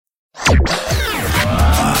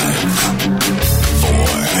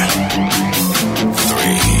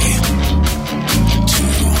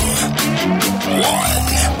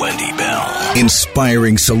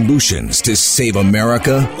inspiring solutions to save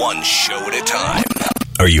America one show at a time.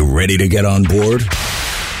 Are you ready to get on board?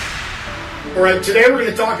 All right, today we're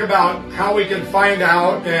going to talk about how we can find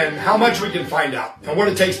out and how much we can find out and what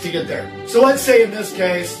it takes to get there. So let's say in this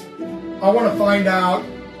case, I want to find out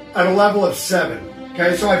at a level of 7.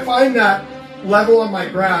 Okay, so I find that level on my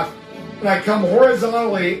graph and I come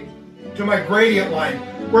horizontally to my gradient line.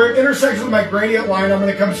 Where it intersects with my gradient line, I'm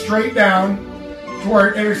going to come straight down to where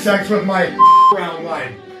it intersects with my round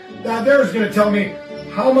line. That there is going to tell me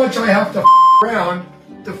how much I have to around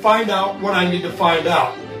to find out what I need to find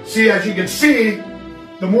out. See, as you can see,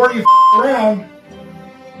 the more you around,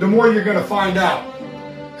 the more you're going to find out.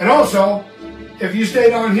 And also, if you stay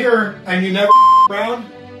down here and you never around,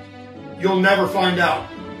 you'll never find out.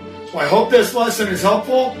 So I hope this lesson is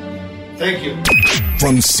helpful. Thank you.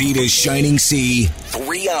 From sea to shining sea,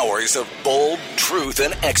 3 hours of bold truth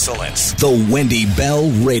and excellence. The Wendy Bell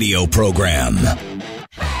Radio Program.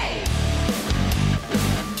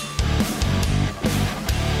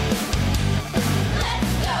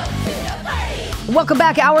 Welcome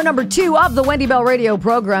back. Hour number 2 of the Wendy Bell Radio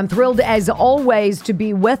Program. Thrilled as always to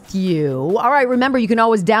be with you. All right, remember, you can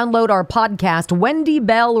always download our podcast, Wendy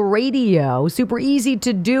Bell Radio. Super easy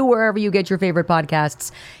to do wherever you get your favorite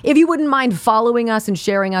podcasts. If you wouldn't mind following us and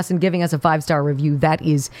sharing us and giving us a 5-star review, that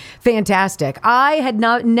is fantastic. I had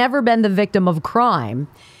never been the victim of crime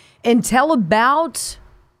until about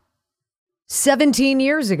 17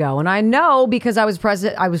 years ago. And I know because I was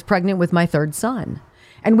pregnant with my 3rd son.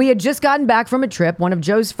 And we had just gotten back from a trip. One of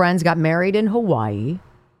Joe's friends got married in Hawaii.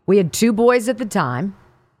 We had 2 boys at the time.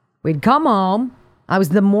 We'd come home. I was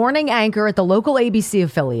the morning anchor at the local ABC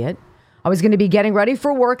affiliate. I was going to be getting ready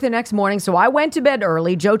for work the next morning, so I went to bed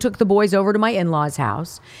early. Joe took the boys over to my in-laws'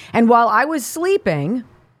 house. And while I was sleeping,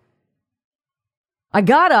 I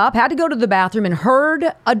got up, had to go to the bathroom, and heard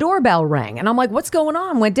a doorbell ring. And I'm like, what's going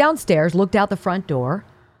on? Went downstairs, looked out the front door.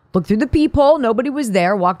 Looked through the peephole. Nobody was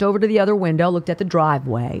there. Walked over to the other window. Looked at the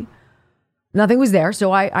driveway. Nothing was there.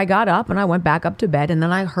 So I got up and I went back up to bed. And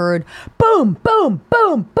then I heard boom, boom,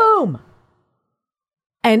 boom, boom.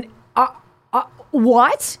 And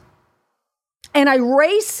what? And I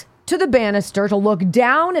race to the banister to look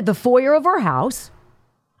down at the foyer of our house.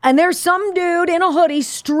 And there's some dude in a hoodie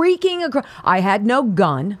streaking across. I had no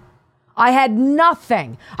gun. I had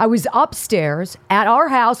nothing. I was upstairs at our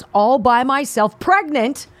house all by myself,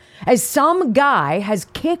 pregnant, as some guy has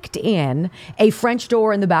kicked in a French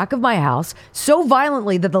door in the back of my house so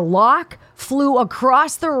violently that the lock flew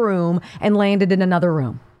across the room and landed in another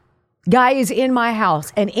room. Guy is in my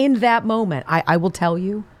house. And in that moment, I will tell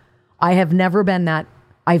you, I've never been that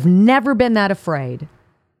afraid.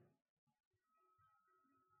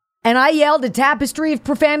 And I yelled a tapestry of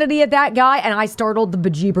profanity at that guy, and I startled the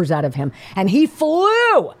bejeebers out of him. And he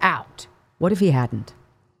flew out. What if he hadn't?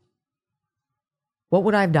 What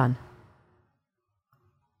would I have done?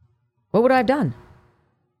 What would I have done?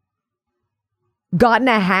 Gotten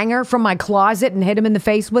a hanger from my closet and hit him in the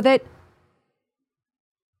face with it?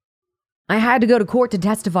 I had to go to court to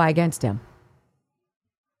testify against him.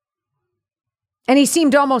 And he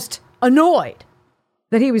seemed almost annoyed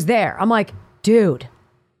that he was there. I'm like, dude,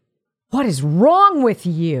 what is wrong with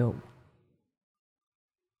you?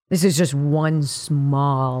 This is just one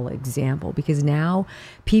small example because now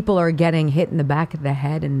people are getting hit in the back of the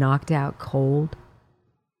head and knocked out cold.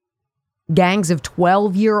 Gangs of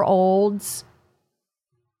 12-year-olds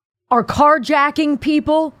are carjacking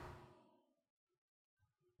people.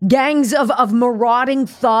 Gangs of marauding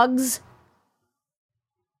thugs.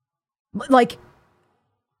 Like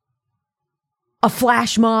a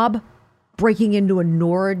flash mob breaking into a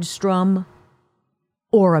Nordstrom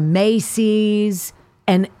or a Macy's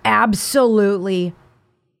and absolutely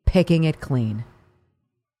picking it clean.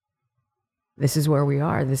 This is where we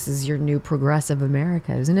are. This is your new progressive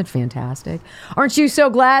America. Isn't it fantastic? Aren't you so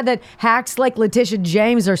glad that hacks like Letitia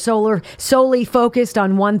James are solely focused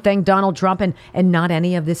on one thing, Donald Trump, and not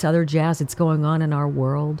any of this other jazz that's going on in our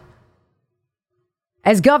world?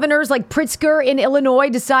 As governors like Pritzker in Illinois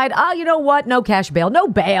decide, you know what? No cash bail, no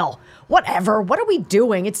bail, whatever. What are we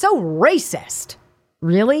doing? It's so racist.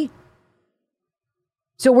 Really?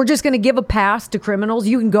 So we're just going to give a pass to criminals?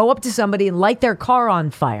 You can go up to somebody and light their car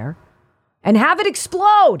on fire and have it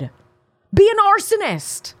explode. Be an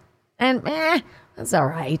arsonist. And that's all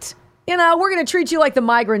right. You know, we're going to treat you like the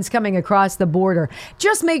migrants coming across the border.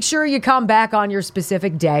 Just make sure you come back on your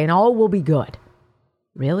specific day and all will be good.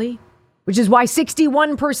 Really? Which is why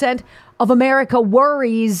 61% of America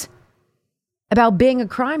worries about being a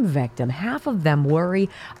crime victim. Half of them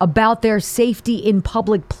worry about their safety in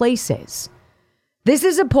public places. This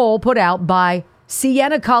is a poll put out by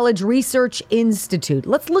Siena College Research Institute.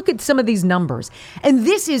 Let's look at some of these numbers. And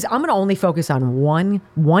this is, I'm going to only focus on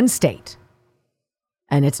one state,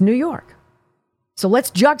 and it's New York. So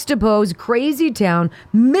let's juxtapose crazy town,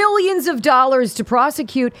 millions of dollars to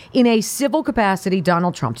prosecute in a civil capacity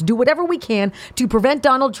Donald Trump, to do whatever we can to prevent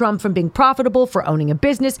Donald Trump from being profitable, for owning a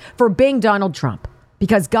business, for being Donald Trump.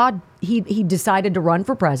 Because God, he decided to run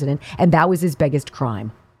for president, and that was his biggest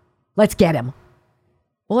crime. Let's get him.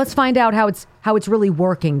 Well, let's find out how it's really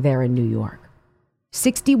working there in New York.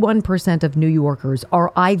 61% of New Yorkers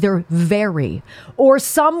are either very or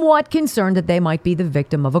somewhat concerned that they might be the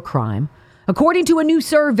victim of a crime, according to a new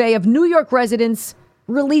survey of New York residents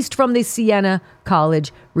released from the Siena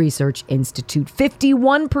College Research Institute.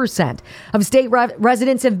 51% of state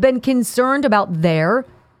residents have been concerned about their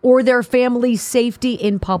or their family's safety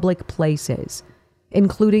in public places,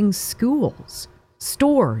 including schools,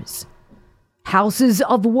 stores, houses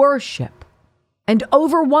of worship. And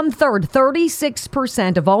over 1/3,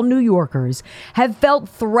 36% of all New Yorkers have felt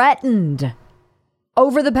threatened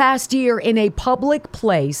over the past year in a public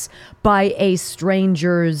place by a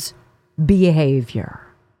stranger's behavior.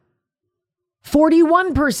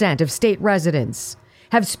 41% of state residents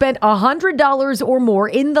have spent $100 or more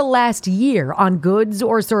in the last year on goods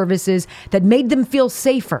or services that made them feel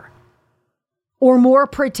safer or more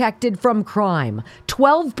protected from crime.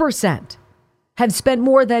 12% have spent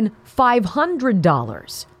more than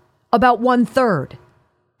 $500. About 1/3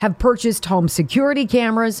 have purchased home security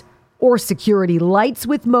cameras or security lights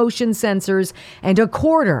with motion sensors, and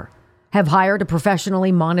 1/4 have hired a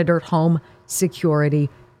professionally monitored home security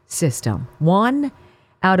system. 1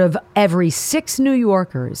 out of every 6 New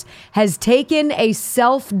Yorkers has taken a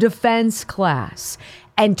self-defense class,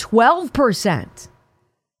 and 12%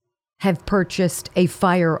 have purchased a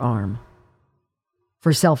firearm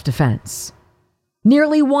for self-defense.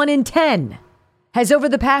 Nearly 1 in 10 has over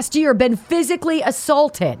the past year been physically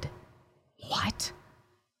assaulted. What?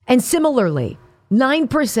 And similarly,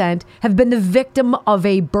 9% have been the victim of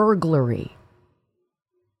a burglary.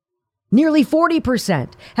 Nearly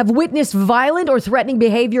 40% have witnessed violent or threatening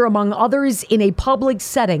behavior among others in a public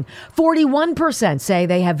setting. 41% say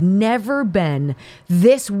they have never been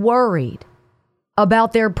this worried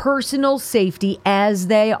about their personal safety as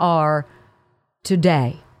they are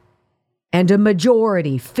today. And a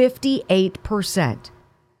majority, 58%,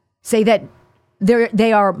 say that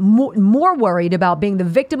they are more worried about being the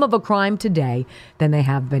victim of a crime today than they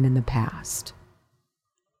have been in the past.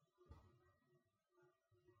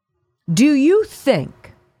 Do you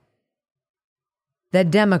think that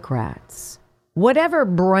Democrats, whatever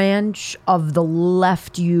branch of the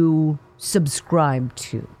left you subscribe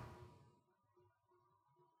to,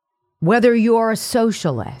 whether you're a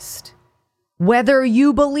socialist, whether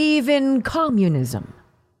you believe in communism,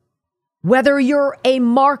 whether you're a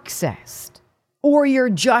Marxist, or you're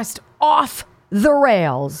just off the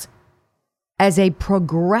rails as a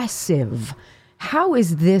progressive, how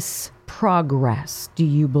is this progress, do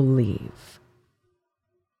you believe?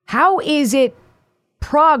 How is it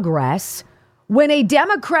progress when a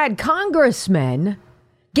Democrat congressman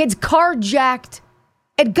gets carjacked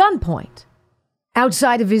at gunpoint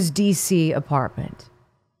outside of his D.C. apartment?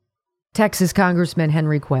 Texas Congressman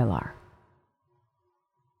Henry Cuellar.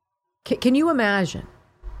 Can you imagine?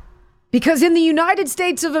 Because in the United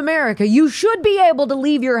States of America, you should be able to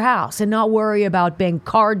leave your house and not worry about being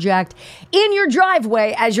carjacked in your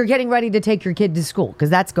driveway as you're getting ready to take your kid to school, because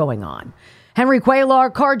that's going on. Henry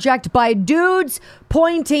Cuellar carjacked by dudes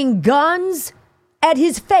pointing guns at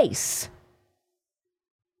his face.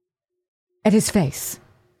 At his face.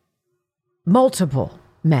 Multiple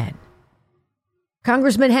men.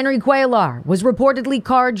 Congressman Henry Cuellar was reportedly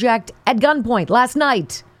carjacked at gunpoint last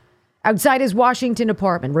night outside his Washington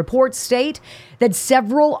apartment. Reports state that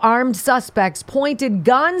several armed suspects pointed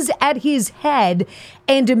guns at his head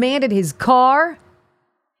and demanded his car,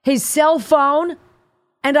 his cell phone,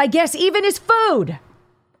 and I guess even his food.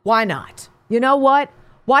 Why not? You know what?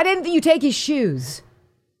 Why didn't you take his shoes?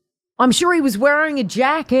 I'm sure he was wearing a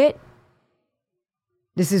jacket.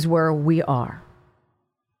 This is where we are.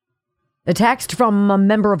 The text from a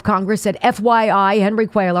member of Congress said, FYI, Henry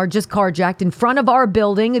Cuellar just carjacked in front of our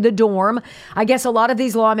building, the dorm. I guess a lot of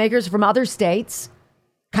these lawmakers from other states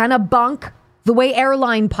kind of bunk the way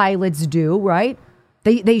airline pilots do, right?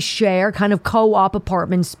 They share kind of co-op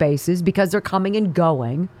apartment spaces because they're coming and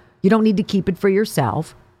going. You don't need to keep it for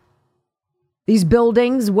yourself. These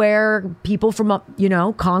buildings where people from,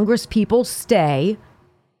 Congress people stay.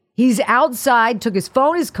 He's outside, took his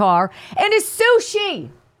phone, his car, and his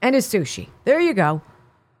sushi. There you go.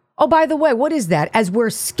 Oh, by the way, what is that? As we're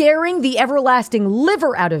scaring the everlasting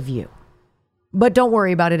liver out of you. But don't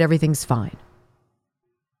worry about it. Everything's fine.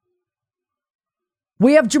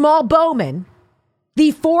 We have Jamal Bowman,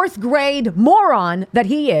 the fourth grade moron that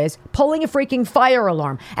he is, pulling a freaking fire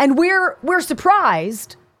alarm. And we're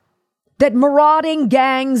surprised that marauding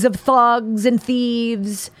gangs of thugs and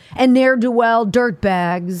thieves and ne'er-do-well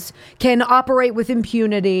dirtbags can operate with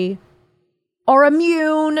impunity, are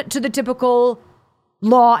immune to the typical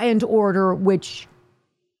law and order which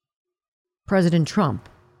President Trump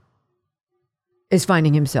is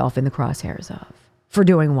finding himself in the crosshairs of. For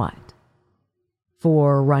doing what?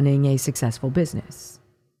 For running a successful business,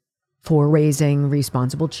 for raising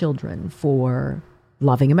responsible children, for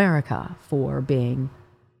loving America, for being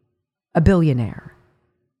a billionaire.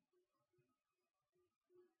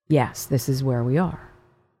 Yes, this is where we are.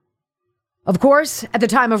 Of course, at the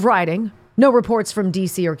time of writing, no reports from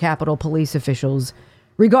DC or Capitol Police officials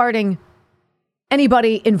regarding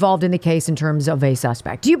anybody involved in the case in terms of a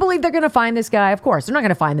suspect. Do you believe they're going to find this guy? Of course, they're not going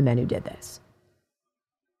to find the men who did this.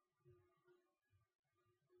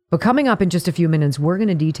 But coming up in just a few minutes, we're going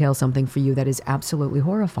to detail something for you that is absolutely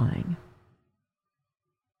horrifying.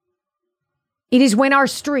 It is when our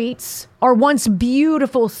streets, our once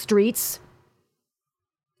beautiful streets,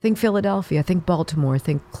 think Philadelphia, think Baltimore,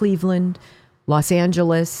 think Cleveland, Los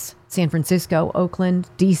Angeles, San Francisco, Oakland,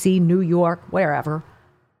 DC, New York, wherever,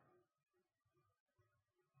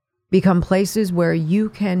 become places where you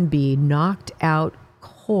can be knocked out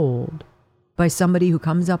cold by somebody who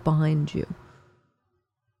comes up behind you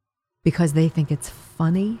because they think it's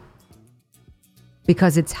funny,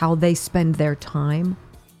 because it's how they spend their time,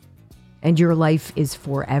 and your life is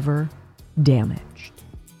forever damaged.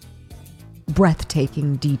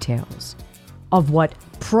 Breathtaking details of what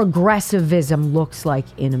progressivism looks like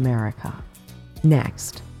in America.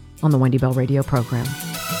 Next on the Wendy Bell Radio program.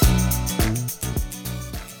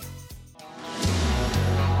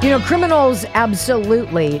 You know, criminals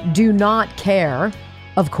absolutely do not care,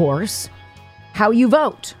 of course, how you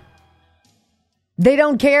vote. They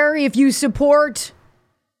don't care if you support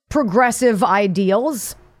progressive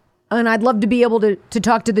ideals. And I'd love to be able to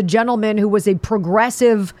talk to the gentleman who was a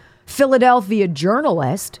progressive Philadelphia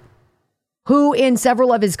journalist who, in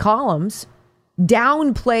several of his columns,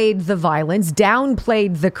 downplayed the violence,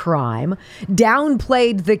 downplayed the crime,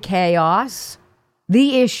 downplayed the chaos,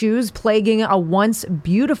 the issues plaguing a once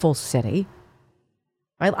beautiful city.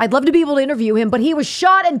 I'd love to be able to interview him, but he was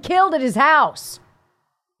shot and killed at his house.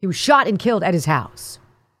 He was shot and killed at his house.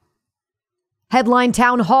 Headline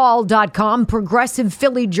townhall.com, progressive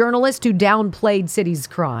Philly journalist who downplayed city's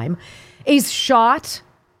crime is shot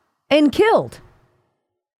and killed.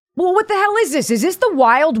 Well, what the hell is this? Is this the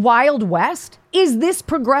wild, wild west? Is this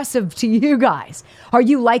progressive to you guys? Are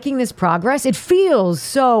you liking this progress? It feels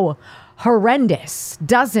so horrendous,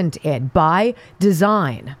 doesn't it? By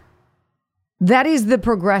design. That is the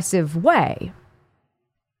progressive way.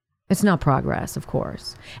 It's not progress, of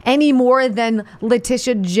course, any more than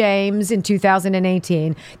Letitia James in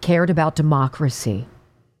 2018 cared about democracy.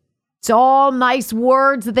 It's all nice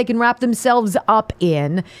words that they can wrap themselves up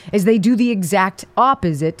in as they do the exact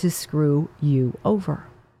opposite to screw you over.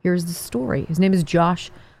 Here's the story. His name is Josh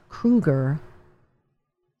Kruger,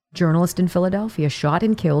 journalist in Philadelphia, shot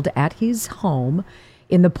and killed at his home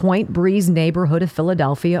in the Point Breeze neighborhood of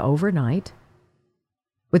Philadelphia overnight,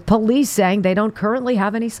 with police saying they don't currently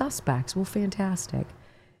have any suspects. Well, fantastic.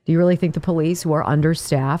 Do you really think the police, who are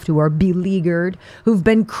understaffed, who are beleaguered, who've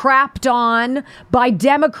been crapped on by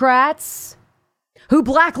Democrats, who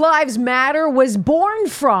Black Lives Matter was born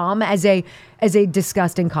from as a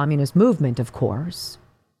disgusting communist movement, of course.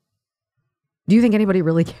 Do you think anybody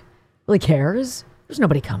really cares? There's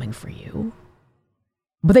nobody coming for you.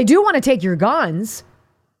 But they do want to take your guns.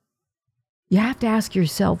 You have to ask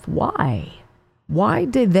yourself, why? Why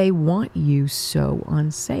did they want you so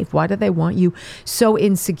unsafe? Why did they want you so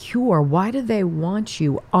insecure? Why did they want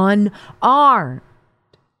you unarmed?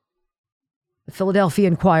 The Philadelphia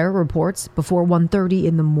Inquirer reports before 1:30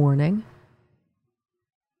 in the morning,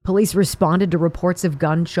 police responded to reports of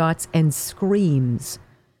gunshots and screams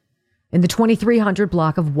in the 2300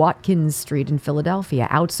 block of Watkins Street in Philadelphia.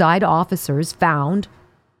 Outside, officers found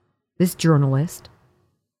this journalist,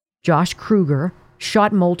 Josh Kruger,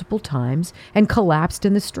 shot multiple times and collapsed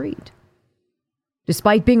in the street.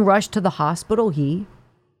 Despite being rushed to the hospital, he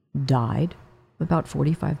died about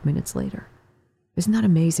 45 minutes later. Isn't that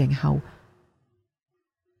amazing how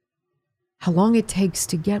long it takes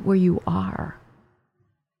to get where you are?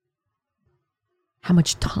 How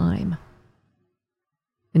much time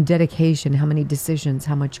and dedication, how many decisions,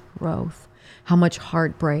 how much growth, how much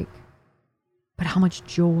heartbreak, but how much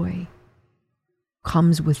joy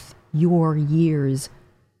comes with your years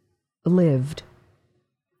lived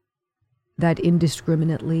that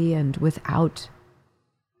indiscriminately and without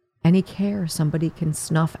any care somebody can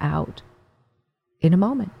snuff out in a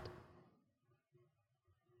moment.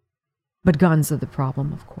 But guns are the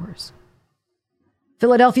problem, of course.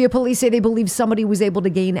 Philadelphia police say they believe somebody was able to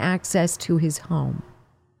gain access to his home.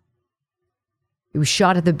 He was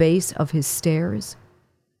shot at the base of his stairs.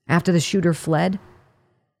 After the shooter fled,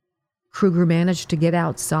 Kruger managed to get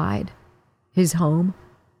outside his home.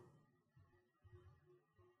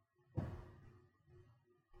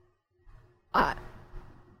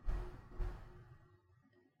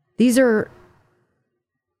 These are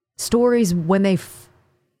stories when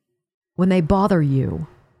they bother you.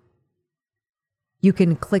 You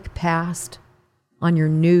can click past on your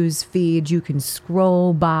news feed. You can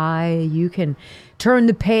scroll by. You can turn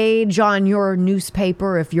the page on your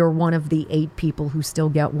newspaper if you're one of the 8 people who still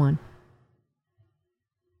get one.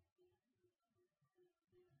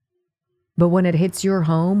 But when it hits your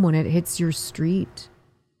home, when it hits your street,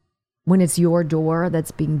 when it's your door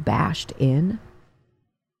that's being bashed in,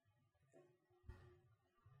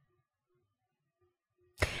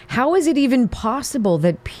 how is it even possible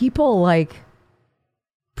that people like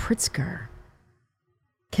Pritzker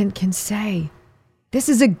can say, this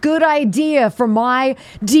is a good idea for my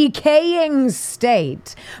decaying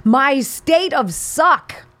state, my state of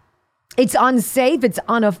suck. It's unsafe, it's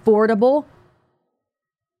unaffordable.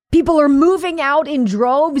 People are moving out in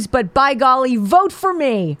droves, but by golly, vote for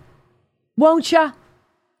me. Won't ya?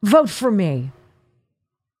 Vote for me.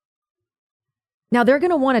 Now they're going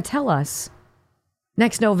to want to tell us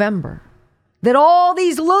next November that all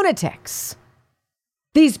these lunatics,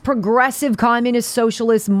 these progressive communist,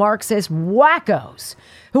 socialist, Marxist wackos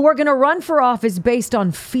who are going to run for office based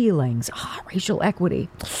on feelings, racial equity,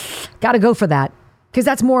 got to go for that. Because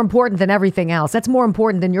that's more important than everything else. That's more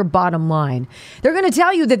important than your bottom line. They're going to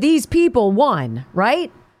tell you that these people won, right?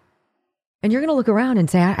 And you're going to look around and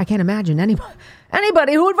say, I can't imagine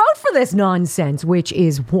anybody who would vote for this nonsense, which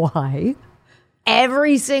is why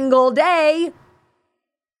every single day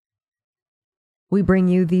we bring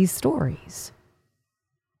you these stories.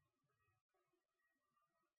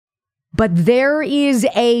 But there is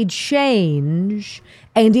a change,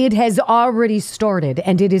 and it has already started,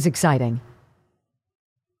 and it is exciting.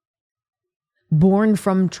 Born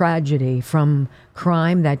from tragedy, from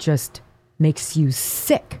crime that just makes you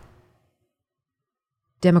sick.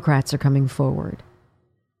 Democrats are coming forward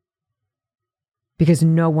because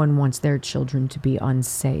no one wants their children to be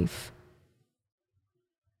unsafe.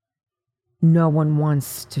 No one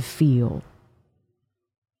wants to feel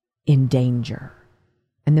in danger.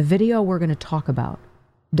 And the video we're going to talk about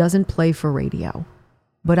doesn't play for radio,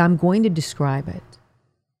 but I'm going to describe it.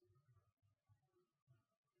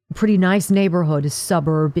 A pretty nice neighborhood, a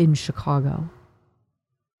suburb in Chicago.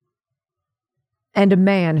 And a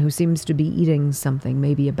man who seems to be eating something,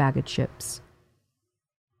 maybe a bag of chips.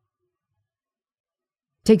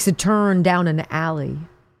 Takes a turn down an alley,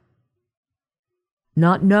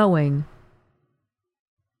 not knowing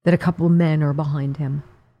that a couple of men are behind him.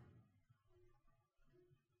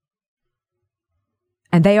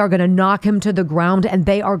 And they are going to knock him to the ground, and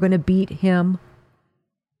they are going to beat him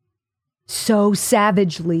so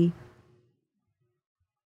savagely.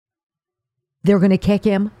 They're going to kick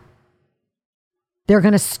him. They're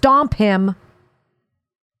going to stomp him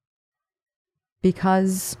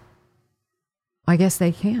because I guess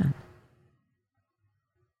they can.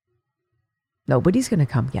 Nobody's going to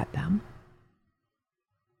come get them.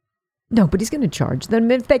 Nobody's going to charge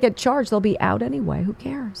them. If they get charged, they'll be out anyway. Who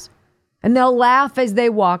cares? And they'll laugh as they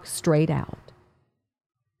walk straight out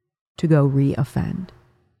to go re-offend.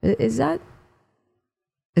 Is that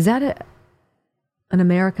an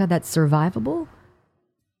America that's survivable?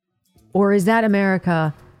 Or is that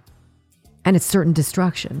America and its certain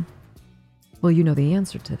destruction? Well, you know the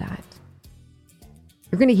answer to that.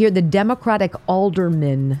 You're going to hear the Democratic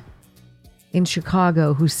alderman in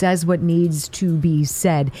Chicago who says what needs to be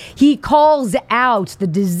said. He calls out the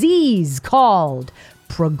disease called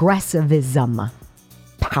progressivism.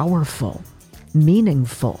 Powerful,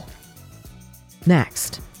 meaningful.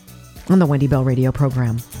 Next on the Wendy Bell Radio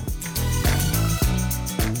program.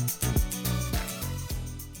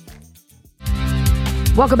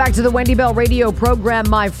 Welcome back to the Wendy Bell Radio program,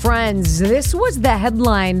 my friends. This was the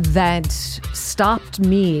headline that stopped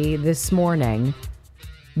me this morning.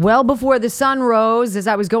 Well before the sun rose, as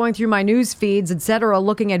I was going through my news feeds, etc.,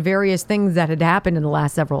 looking at various things that had happened in the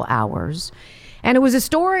last several hours. And it was a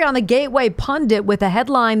story on the Gateway Pundit with a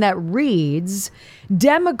headline that reads,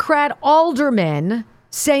 Democrat aldermen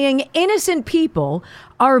saying innocent people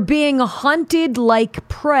are being hunted like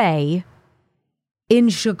prey in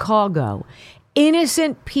Chicago.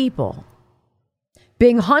 Innocent people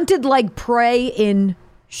being hunted like prey in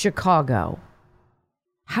Chicago.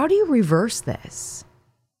 How do you reverse this?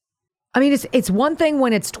 I mean, it's one thing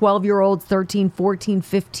when it's 12-year-olds, 13, 14,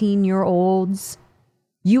 15-year-olds.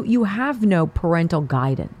 You have no parental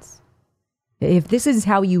guidance. If this is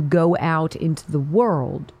how you go out into the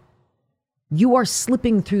world, you are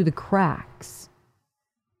slipping through the cracks.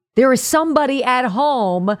 There is somebody at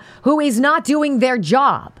home who is not doing their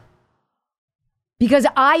job. Because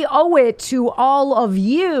I owe it to all of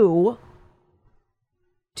you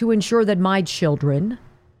to ensure that my children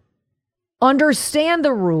understand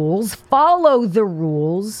the rules, follow the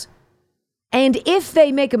rules, and if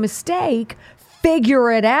they make a mistake,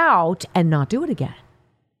 figure it out and not do it again.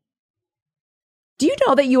 Do you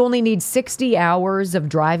know that you only need 60 hours of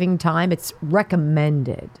driving time? It's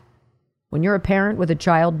recommended when you're a parent with a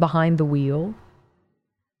child behind the wheel.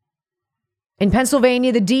 In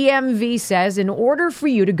Pennsylvania, the DMV says in order for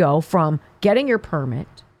you to go from getting your permit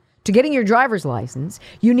to getting your driver's license,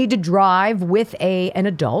 you need to drive with an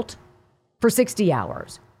adult for 60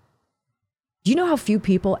 hours. Do you know how few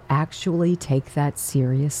people actually take that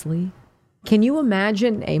seriously? Can you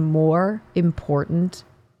imagine a more important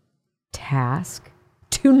task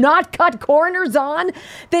to not cut corners on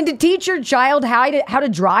than to teach your child how to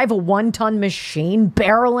drive a 1-ton machine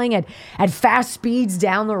barreling at fast speeds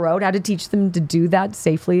down the road, how to teach them to do that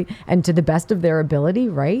safely and to the best of their ability,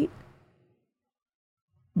 right?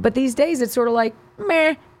 But these days it's sort of like,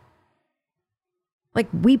 meh. Like,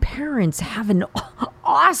 we parents have an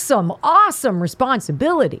awesome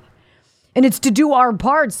responsibility. And it's to do our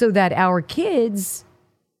part so that our kids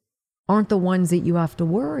aren't the ones that you have to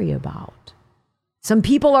worry about. Some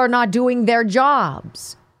people are not doing their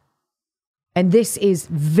jobs. And this is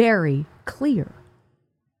very clear.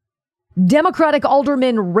 Democratic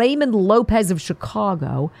Alderman Raymond Lopez of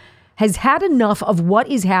Chicago has had enough of what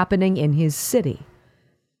is happening in his city.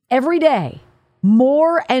 Every day,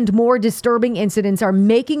 more and more disturbing incidents are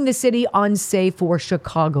making the city unsafe for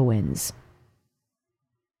Chicagoans.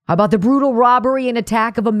 How about the brutal robbery and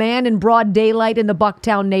attack of a man in broad daylight in the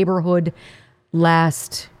Bucktown neighborhood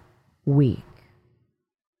last week?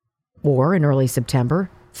 Or in early September,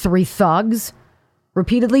 3 thugs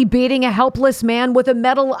repeatedly beating a helpless man with a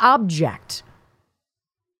metal object.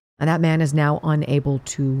 And that man is now unable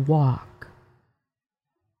to walk.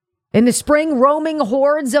 In the spring, roaming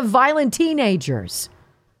hordes of violent teenagers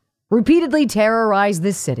repeatedly terrorized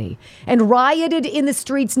the city and rioted in the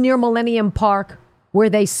streets near Millennium Park, where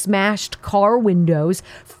they smashed car windows,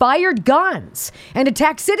 fired guns, and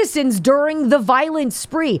attacked citizens during the violent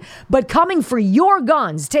spree. But coming for your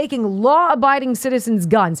guns, taking law-abiding citizens'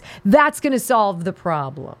 guns, that's going to solve the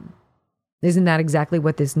problem. Isn't that exactly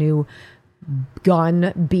what this new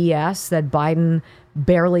gun BS that Biden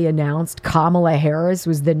barely announced Kamala Harris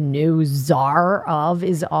was the new czar of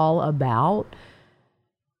is all about?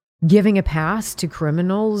 Giving a pass to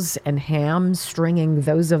criminals and hamstringing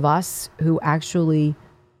those of us who actually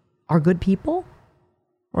are good people,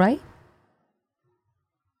 right?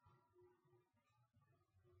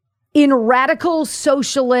 In radical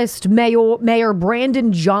socialist Mayor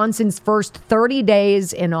Brandon Johnson's first 30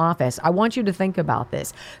 days in office, I want you to think about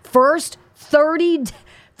this. First 30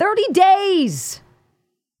 days,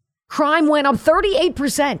 crime went up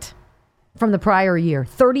 38%. From the prior year,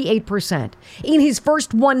 38%. In his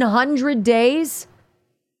first 100 days,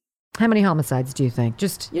 how many homicides do you think?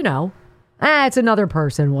 Just, it's another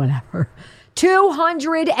person, whatever.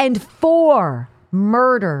 204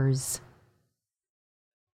 murders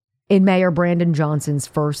in Mayor Brandon Johnson's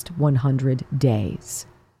first 100 days.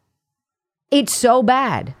 It's so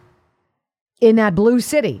bad in that blue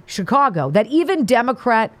city, Chicago, that even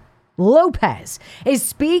Democrat Lopez is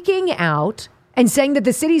speaking out and saying that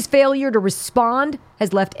the city's failure to respond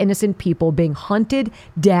has left innocent people being hunted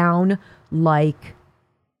down like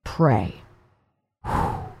prey.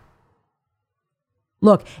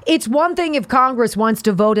 Look, it's one thing if Congress wants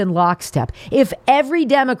to vote in lockstep. If every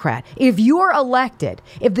Democrat, if you're elected,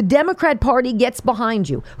 if the Democrat Party gets behind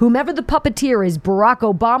you, whomever the puppeteer is, Barack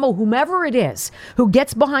Obama, whomever it is, who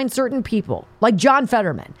gets behind certain people, like John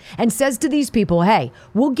Fetterman, and says to these people, hey,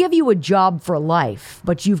 we'll give you a job for life,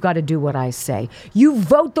 but you've got to do what I say. You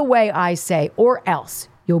vote the way I say, or else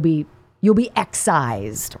you'll be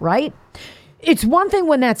excised, right? It's one thing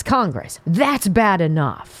when that's Congress. That's bad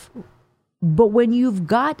enough. But when you've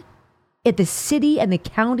got at the city and the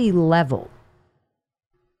county level,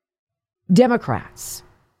 Democrats,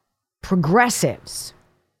 progressives,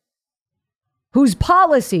 whose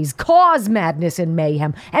policies cause madness and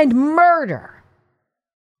mayhem and murder,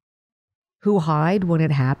 who hide when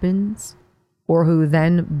it happens, or who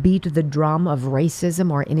then beat the drum of racism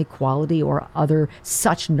or inequality or other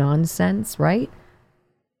such nonsense, right?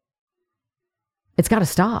 It's got to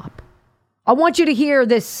stop. I want you to hear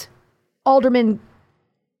this Alderman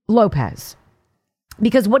Lopez,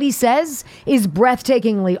 because what he says is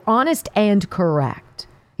breathtakingly honest and correct.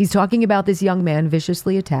 He's talking about this young man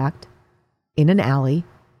viciously attacked in an alley,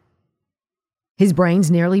 his brains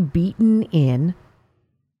nearly beaten in,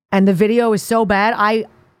 and the video is so bad,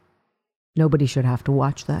 nobody should have to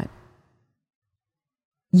watch that.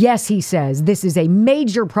 Yes, he says this is a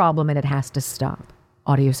major problem and it has to stop.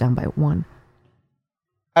 Audio soundbite 1.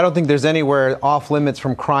 I don't think there's anywhere off limits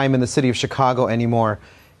from crime in the city of Chicago anymore.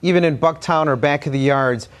 Even in Bucktown or back of the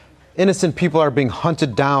yards, innocent people are being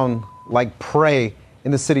hunted down like prey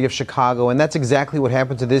in the city of Chicago. And that's exactly what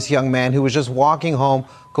happened to this young man who was just walking home,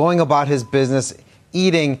 going about his business,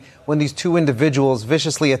 eating, when these two individuals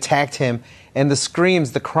viciously attacked him. And the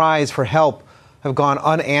screams, the cries for help have gone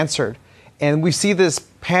unanswered. And we see this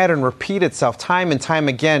pattern repeat itself time and time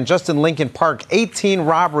again. Just in Lincoln Park, 18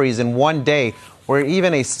 robberies in one day, where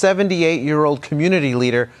even a 78-year-old community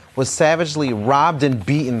leader was savagely robbed and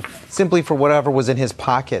beaten simply for whatever was in his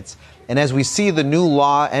pockets. And as we see the new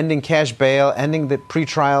law ending cash bail, ending the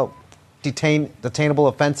pretrial detainable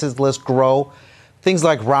offenses list grow, things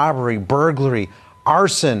like robbery, burglary,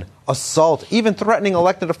 arson, assault, even threatening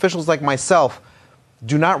elected officials like myself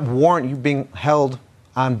do not warrant you being held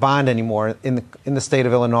on bond anymore in the state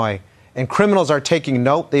of Illinois. And criminals are taking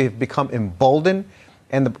note. They've become emboldened,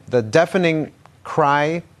 and the deafening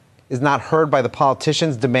cry is not heard by the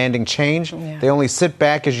politicians demanding change. Yeah. They only sit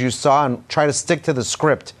back, as you saw, and try to stick to the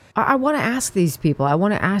script. I want to ask these people. I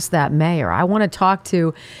want to ask that mayor. I want to talk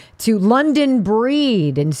to London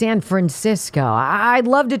Breed in San Francisco. I'd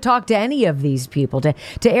love to talk to any of these people, to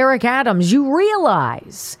Eric Adams. You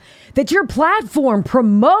realize that your platform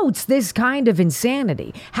promotes this kind of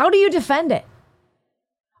insanity. How do you defend it?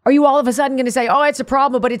 Are you all of a sudden going to say, oh, it's a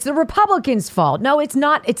problem, but it's the Republicans' fault? No, it's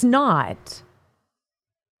not. It's not.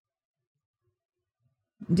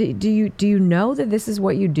 Do you know that this is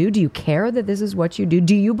what you do? Do you care that this is what you do?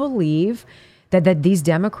 Do you believe that these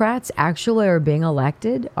Democrats actually are being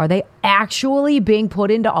elected? Are they actually being put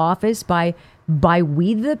into office by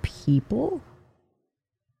we the people?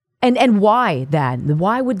 And why then?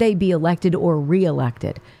 Why would they be elected or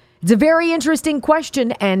reelected? It's a very interesting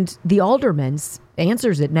question, and the alderman's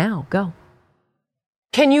answers it now. Go.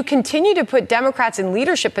 Can you continue to put Democrats in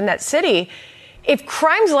leadership in that city if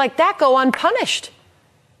crimes like that go unpunished?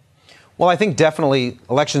 Well, I think definitely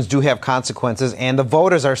elections do have consequences, and the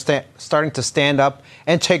voters are starting to stand up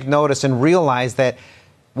and take notice and realize that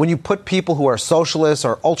when you put people who are socialists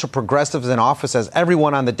or ultra-progressives in office, as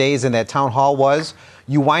everyone on the days in that town hall was,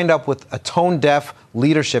 you wind up with a tone-deaf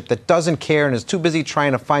leadership that doesn't care and is too busy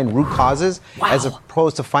trying to find root causes as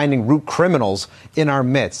opposed to finding root criminals in our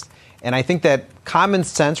midst. And I think that common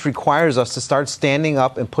sense requires us to start standing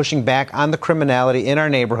up and pushing back on the criminality in our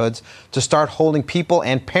neighborhoods, to start holding people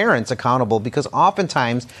and parents accountable, because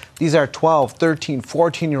oftentimes these are 12, 13,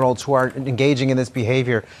 14-year-olds who are engaging in this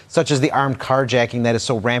behavior, such as the armed carjacking that is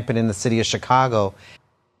so rampant in the city of Chicago.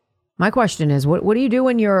 My question is, what do you do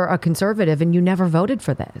when you're a conservative and you never voted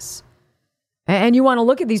for this? And you want to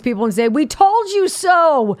look at these people and say, we told you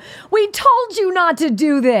so. We told you not to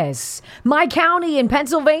do this. My county in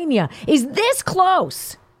Pennsylvania is this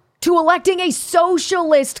close to electing a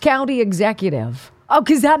socialist county executive. Oh,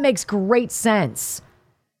 because that makes great sense.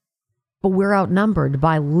 But we're outnumbered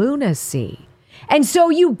by lunacy. And so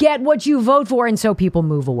you get what you vote for, and so people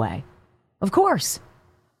move away. Of course.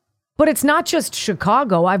 But it's not just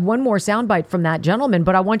Chicago. I have one more soundbite from that gentleman,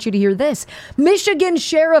 but I want you to hear this. Michigan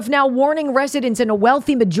sheriff now warning residents in a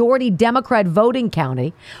wealthy majority Democrat voting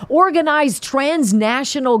county. Organized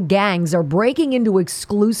transnational gangs are breaking into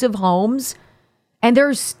exclusive homes, and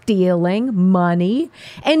they're stealing money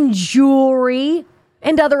and jewelry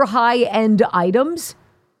and other high-end items.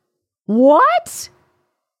 What?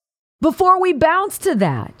 Before we bounce to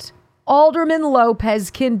that, Alderman Lopez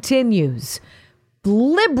continues.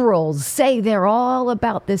 Liberals say they're all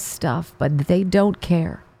about this stuff, but they don't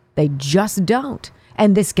care. They just don't.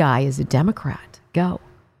 And this guy is a Democrat. Go.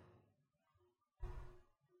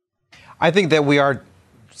 I think that we are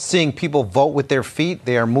seeing people vote with their feet.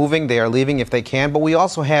 They are moving. They are leaving if they can. But we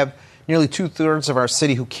also have nearly 2/3 of our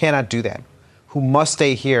city who cannot do that, who must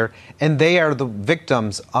stay here. And they are the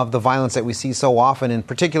victims of the violence that we see so often, in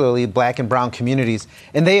particularly black and brown communities.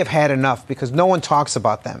 And they have had enough because no one talks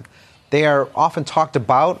about them. They are often talked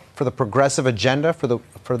about for the progressive agenda, for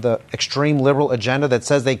the extreme liberal agenda that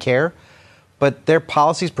says they care. But their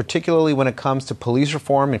policies, particularly when it comes to police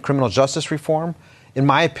reform and criminal justice reform, in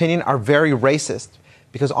my opinion, are very racist,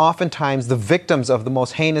 because oftentimes the victims of the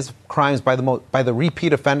most heinous crimes by the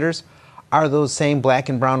repeat offenders are those same black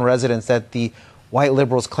and brown residents that the white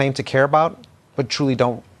liberals claim to care about, but truly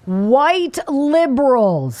don't. White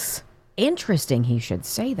liberals. Interesting he should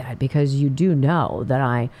say that, because you do know that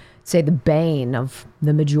I say the bane of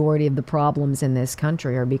the majority of the problems in this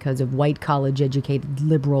country are because of white college-educated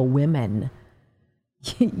liberal women.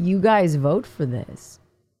 You guys vote for this.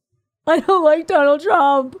 I don't like Donald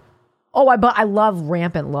Trump. Oh, but I love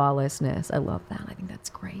rampant lawlessness. I love that. I think that's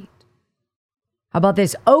great. How about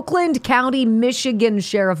this? Oakland County, Michigan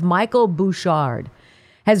Sheriff Michael Bouchard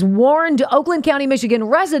has warned Oakland County, Michigan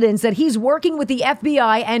residents that he's working with the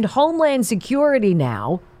FBI and Homeland Security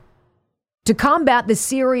now to combat the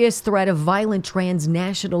serious threat of violent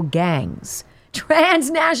transnational gangs.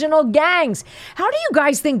 Transnational gangs. How do you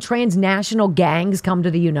guys think transnational gangs come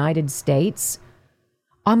to the United States?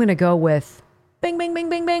 I'm going to go with bing, bing, bing,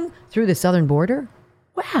 bing, bing through the southern border.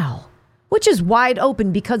 Wow. Which is wide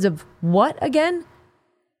open because of what again?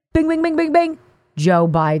 Bing, bing, bing, bing, bing. Joe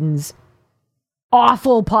Biden's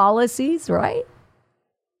awful policies, right?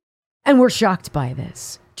 And we're shocked by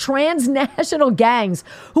this. Transnational gangs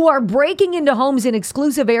who are breaking into homes in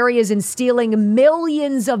exclusive areas and stealing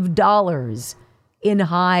millions of dollars in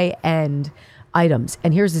high-end items.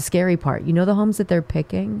 And here's the scary part. You know the homes that they're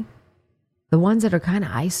picking? The ones that are kind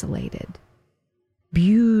of isolated.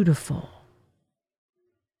 Beautiful.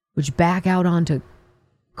 Which back out onto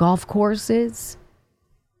golf courses.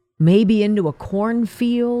 Maybe into a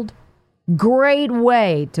cornfield. Great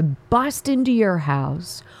way to bust into your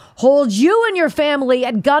house, hold you and your family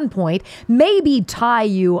at gunpoint, maybe tie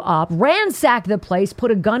you up, ransack the place,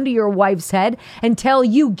 put a gun to your wife's head until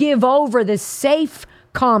you give over the safe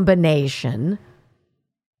combination,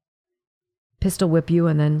 pistol whip you,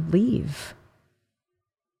 and then leave.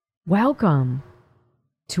 Welcome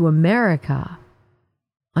to America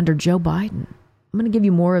under Joe Biden. I'm going to give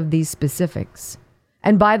you more of these specifics.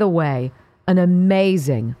 And by the way, an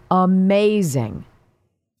amazing audio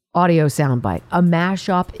soundbite. A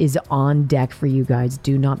mashup is on deck for you guys.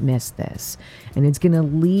 Do not miss this. And it's going to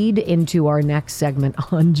lead into our next segment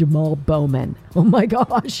on Jamal Bowman. Oh my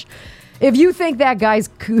gosh. If you think that guy's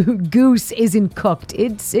goose isn't cooked,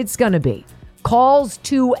 it's going to be. Calls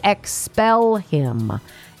to expel him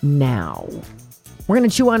now. We're going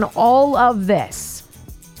to chew on all of this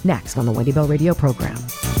next on the Wendy Bell Radio program.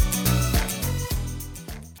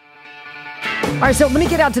 All right, so let me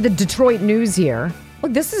get out to the Detroit news here.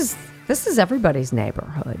 Look, this is everybody's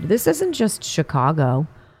neighborhood. This isn't just Chicago.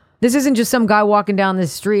 This isn't just some guy walking down the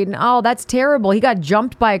street and, oh, that's terrible. He got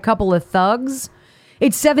jumped by a couple of thugs.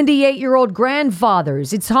 It's 78-year-old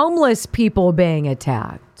grandfathers. It's homeless people being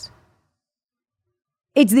attacked.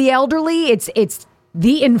 It's the elderly. It's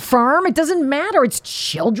the infirm. It doesn't matter. It's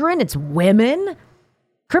children. It's women.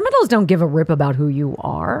 Criminals don't give a rip about who you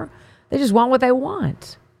are. They just want what they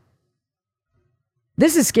want.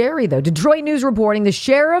 This is scary, though. Detroit News reporting the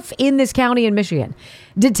sheriff in this county in Michigan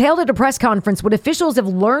detailed at a press conference what officials have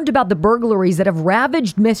learned about the burglaries that have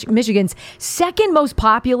ravaged Michigan's second most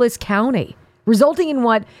populous county, resulting in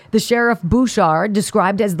what the sheriff Bouchard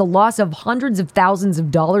described as the loss of hundreds of thousands of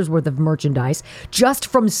dollars worth of merchandise just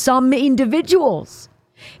from some individuals.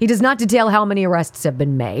 He does not detail how many arrests have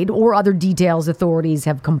been made or other details authorities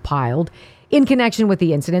have compiled in connection with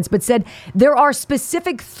the incidents, but said there are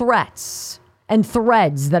specific threats and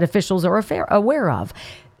threads that officials are aware of.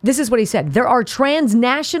 This is what he said. There are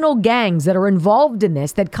transnational gangs that are involved in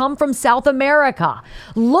this that come from South America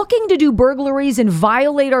looking to do burglaries and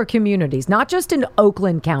violate our communities, not just in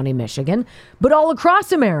Oakland County, Michigan, but all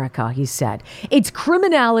across America, he said. It's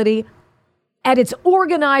criminality at its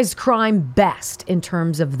organized crime best in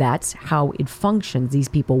terms of that's how it functions. These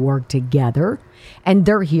people work together and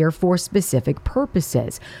they're here for specific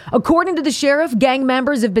purposes. According to the sheriff, gang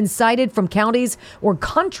members have been cited from counties or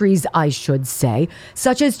countries, I should say,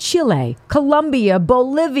 such as Chile, Colombia,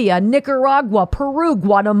 Bolivia, Nicaragua, Peru,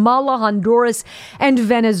 Guatemala, Honduras, and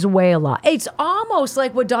Venezuela. It's almost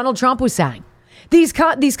like what Donald Trump was saying. These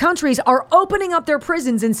countries are opening up their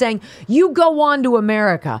prisons and saying, you go on to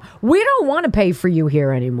America. We don't want to pay for you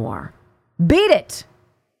here anymore. Beat it.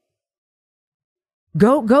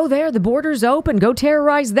 Go there. The border's open. Go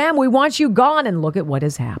terrorize them. We want you gone. And look at what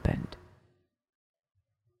has happened.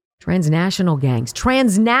 Transnational gangs.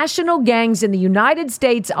 Transnational gangs in the United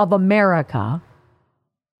States of America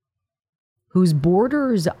whose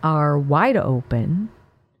borders are wide open.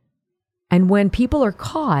 And when people are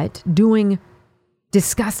caught doing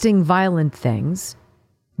disgusting, violent things,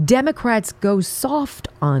 Democrats go soft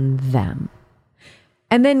on them.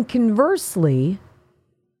 And then conversely,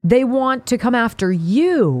 They want to come after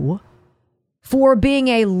you for being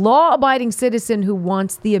a law-abiding citizen who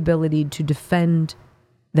wants the ability to defend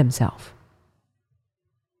themselves.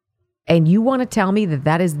 And you want to tell me that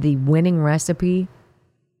that is the winning recipe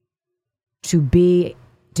to be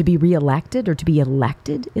reelected or to be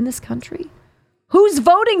elected in this country? Who's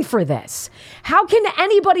voting for this? How can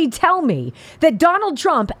anybody tell me that Donald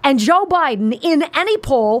Trump and Joe Biden in any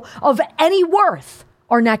poll of any worth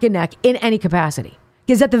are neck and neck in any capacity?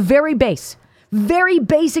 Because at the very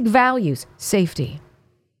basic values, safety.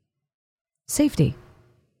 Safety.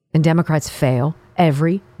 And Democrats fail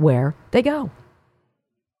everywhere they go.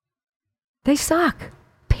 They suck.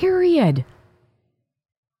 Period.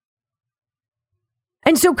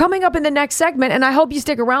 And so coming up in the next segment, and I hope you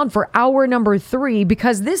stick around for hour number 3,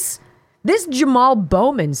 because this Jamal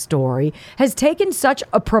Bowman story has taken such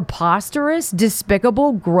a preposterous,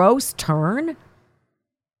 despicable, gross turn.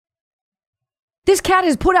 This cat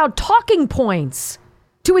has put out talking points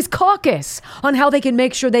to his caucus on how they can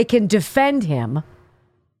make sure they can defend him,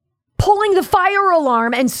 pulling the fire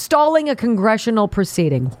alarm and stalling a congressional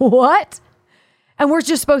proceeding. What? And we're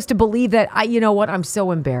just supposed to believe that, you know what, I'm so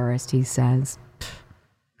embarrassed, he says.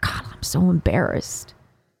 God, I'm so embarrassed.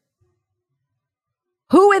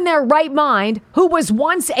 Who in their right mind, who was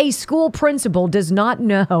once a school principal, does not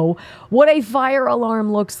know what a fire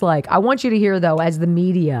alarm looks like? I want you to hear, though, as the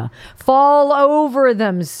media fall over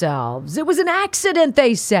themselves. It was an accident,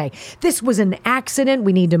 they say. This was an accident.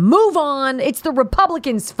 We need to move on. It's the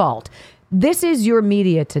Republicans' fault. This is your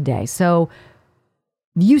media today. So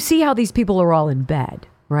you see how these people are all in bed,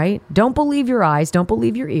 right? Don't believe your eyes. Don't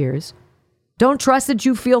believe your ears. Don't trust that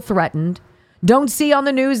you feel threatened. Don't see on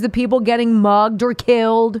the news the people getting mugged or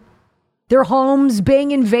killed. Their homes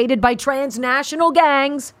being invaded by transnational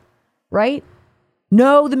gangs, right?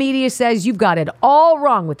 No, the media says you've got it all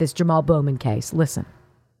wrong with this Jamal Bowman case. Listen.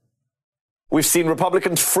 We've seen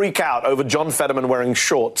Republicans freak out over John Fetterman wearing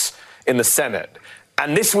shorts in the Senate.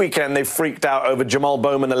 And this weekend, they freaked out over Jamal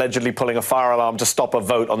Bowman allegedly pulling a fire alarm to stop a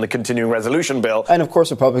vote on the continuing resolution bill. And of course,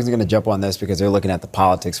 Republicans are going to jump on this because they're looking at the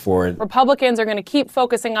politics for it. Republicans are going to keep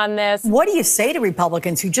focusing on this. What do you say to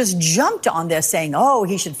Republicans who just jumped on this saying, oh,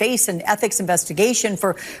 he should face an ethics investigation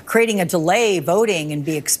for creating a delay voting and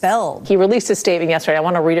be expelled? He released a statement yesterday. I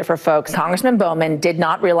want to read it for folks. Congressman Bowman did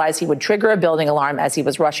not realize he would trigger a building alarm as he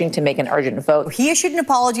was rushing to make an urgent vote. He issued an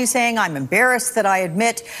apology saying, I'm embarrassed that I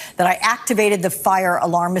admit that I activated the fire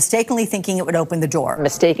alarm, mistakenly thinking it would open the door.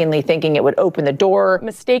 Mistakenly thinking it would open the door.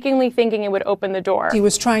 Mistakenly thinking it would open the door. He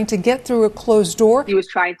was trying to get through a closed door. He was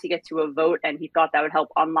trying to get to a vote, and he thought that would help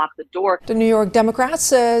unlock the door. The New York Democrat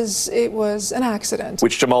says it was an accident.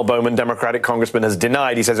 Which Jamal Bowman, Democratic congressman, has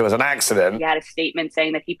denied. He says it was an accident. He had a statement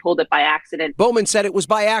saying that he pulled it by accident. Bowman said it was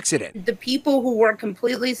by accident. The people who were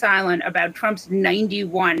completely silent about Trump's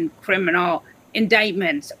 91 criminal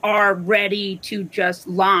indictments are ready to just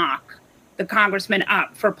lock the congressman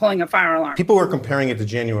up for pulling a fire alarm. People were comparing it to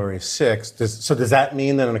January 6th. So does that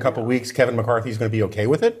mean that in a couple of weeks, Kevin McCarthy is going to be okay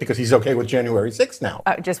with it? Because he's okay with January 6th now.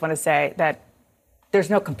 I just want to say that there's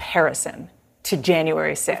no comparison to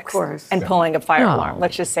January 6th and pulling a fire alarm.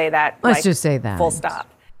 Let's just say that. Let's just say that. Full stop.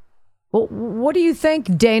 Well, what do you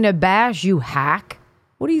think, Dana Bash, you hack?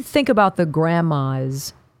 What do you think about the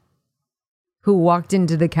grandmas who walked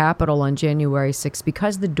into the Capitol on January 6th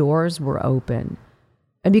because the doors were open?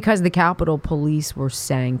 And because the Capitol Police were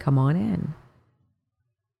saying, come on in.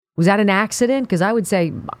 Was that an accident? Because I would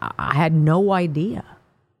say I had no idea.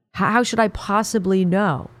 How should I possibly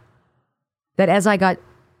know that as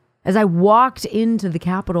I walked into the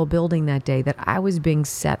Capitol building that day, that I was being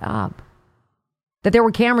set up, that there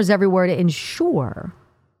were cameras everywhere to ensure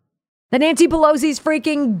that Nancy Pelosi's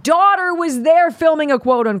freaking daughter was there filming a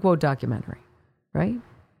quote unquote documentary, right?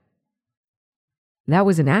 That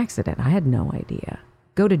was an accident. I had no idea.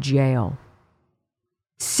 Go to jail.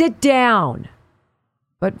 Sit down.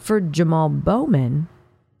 But for Jamal Bowman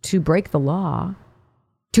to break the law,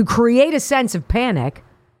 to create a sense of panic,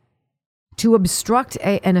 to obstruct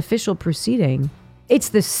an official proceeding, it's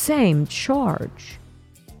the same charge.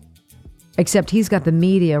 Except he's got the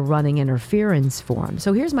media running interference for him.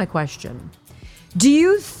 So here's my question. Do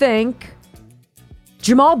you think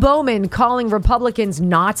Jamal Bowman calling Republicans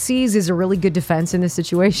Nazis is a really good defense in this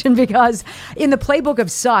situation? Because in the playbook of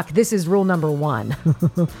suck, this is rule number 1.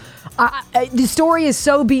 The story is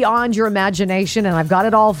so beyond your imagination, and I've got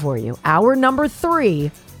it all for you. Hour number 3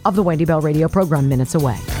 of the Wendy Bell Radio program, minutes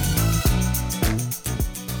away.